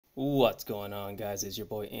What's going on, guys? It's your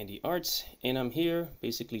boy Andy Arts, and I'm here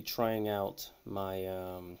basically trying out my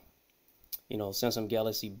Samsung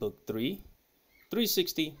Galaxy Book 3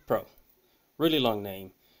 360 Pro. Really long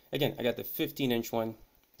name. Again, I got the 15-inch one.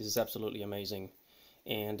 This is absolutely amazing,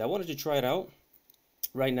 and I wanted to try it out.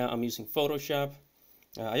 Right now I'm using Photoshop.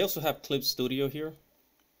 I also have Clip Studio here,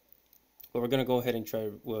 but we're gonna go ahead and try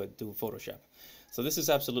do Photoshop. So this is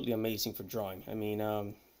absolutely amazing for drawing. I mean,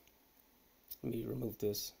 let me remove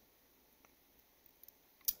this.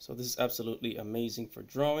 So this is absolutely amazing for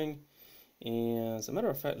drawing. And as a matter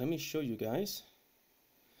of fact, let me show you guys.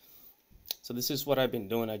 So this is what I've been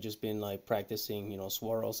doing. I've just been like practicing,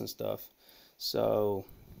 swirls and stuff. So,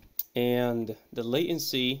 and the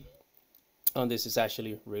latency on this is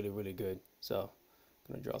actually really, really good. So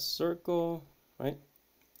I'm gonna draw a circle, right?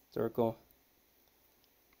 Circle.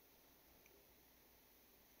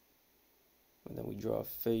 And then we draw a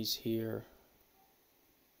face here.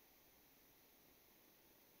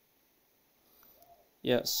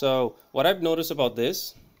 Yeah, so what I've noticed about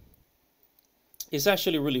this, it's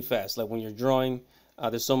actually really fast. Like when you're drawing,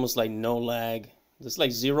 there's almost like no lag. There's like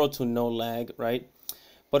 0 to no lag, right?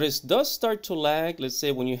 But it does start to lag. Let's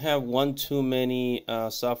say when you have one too many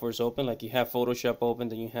softwares open, like you have Photoshop open,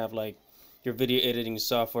 then you have like your video editing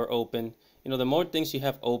software open. The more things you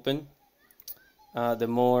have open, the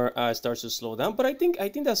more it starts to slow down. But I think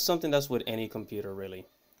that's something that's with any computer, really.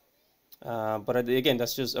 But again,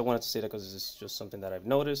 that's just, I wanted to say that because it's just something that I've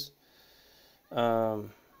noticed.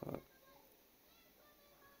 I'm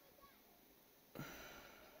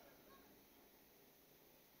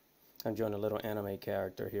drawing a little anime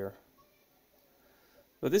character here.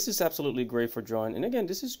 But this is absolutely great for drawing. And again,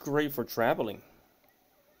 this is great for traveling.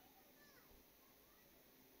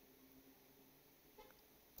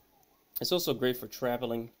 It's also great for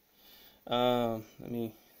traveling. Let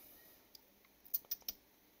me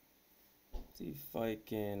see if I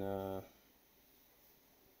can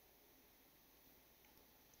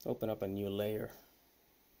open up a new layer.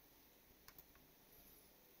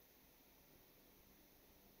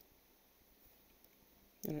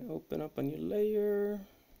 And open up a new layer.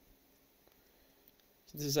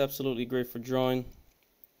 So this is absolutely great for drawing.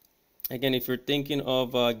 Again, if you're thinking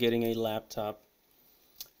of getting a laptop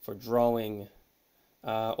for drawing,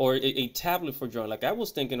 or a tablet for drawing, like I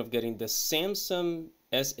was thinking of getting the Samsung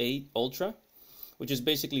S8 Ultra, which is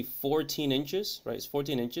basically 14 inches, right? It's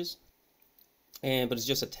 14 inches, but it's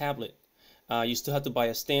just a tablet. You still have to buy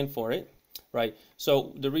a stand for it, right?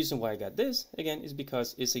 So the reason why I got this, again, is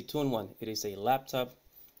because it's a two-in-one. It is a laptop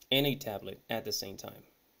and a tablet at the same time,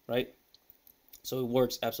 right? So it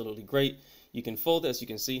works absolutely great. You can fold it, as you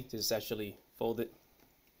can see, this is actually folded.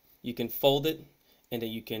 You can fold it, and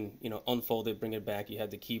then you can, unfold it, bring it back. You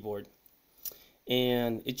have the keyboard,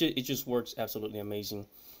 and it just works absolutely amazing.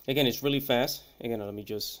 Again, it's really fast. Again, let me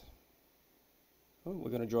just, we're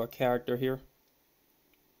gonna draw a character here,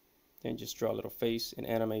 and just draw a little face, an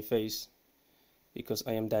anime face, because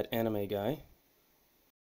I am that anime guy.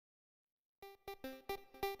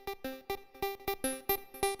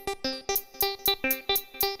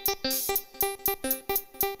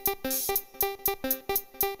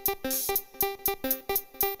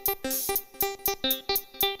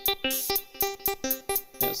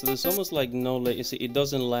 So there's almost like no latency. It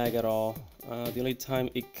doesn't lag at all. The only time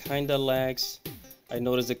it kind of lags, I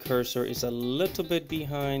notice the cursor is a little bit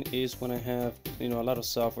behind, is when I have a lot of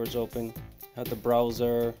softwares open. I have the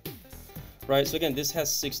browser, right? So again, this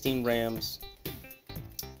has 16 RAMs.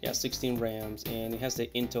 Yeah, 16 RAMs, and it has the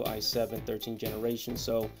Intel i7 13th generation.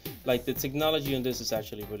 So like the technology on this is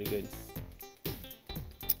actually really good.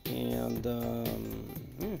 And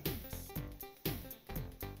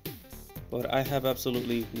but I have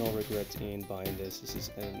absolutely no regrets in buying this.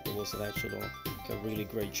 It was actually a really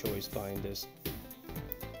great choice buying this.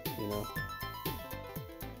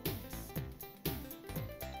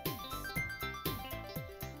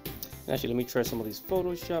 Actually, let me try some of these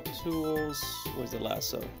Photoshop tools. Where's the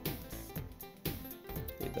lasso?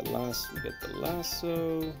 Okay, we get the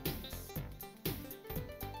lasso.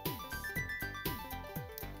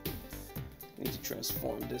 Need to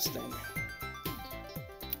transform this thing.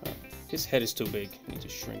 His head is too big. I need to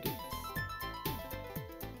shrink it.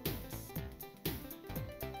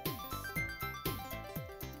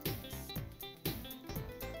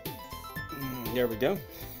 There we go.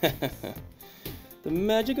 The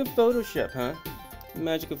magic of Photoshop, huh? The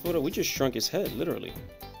magic of photo. We just shrunk his head, literally.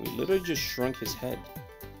 We literally just shrunk his head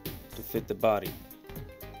to fit the body.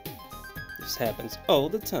 This happens all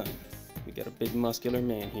the time. We got a big muscular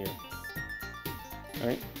man here. All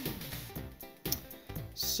right.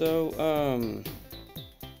 So,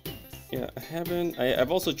 Yeah,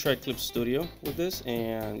 I've also tried Clip Studio with this,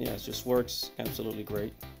 and yeah, it just works absolutely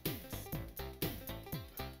great.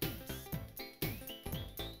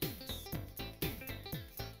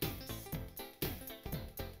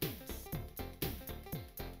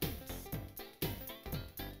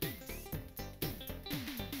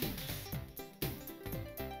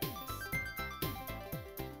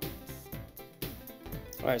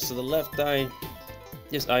 All right, so the left eye,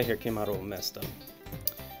 this eye here came out all messed up.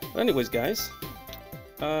 But anyways, guys,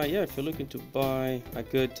 yeah, if you're looking to buy a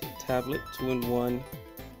good tablet, 2-in-1,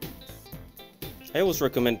 I always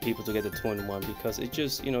recommend people to get the 2-in-1 because it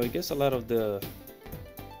just, it gets a lot of the,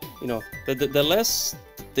 the less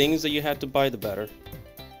things that you had to buy, the better.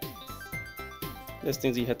 Less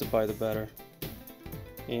things you had to buy, the better.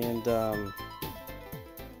 And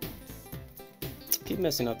keep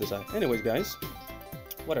messing up this eye. Anyways, guys,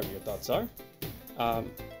 whatever your thoughts are.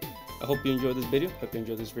 I hope you enjoyed this video. Hope you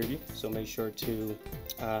enjoyed this review. So make sure to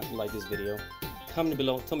like this video. Comment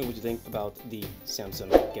below. Tell me what you think about the Samsung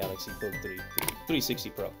Galaxy Book 360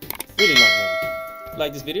 Pro. Really long name.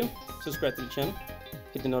 Like this video. Subscribe to the channel.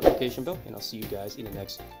 Hit the notification bell. And I'll see you guys in the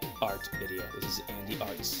next art video. This is Andy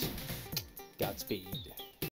Arts. Godspeed.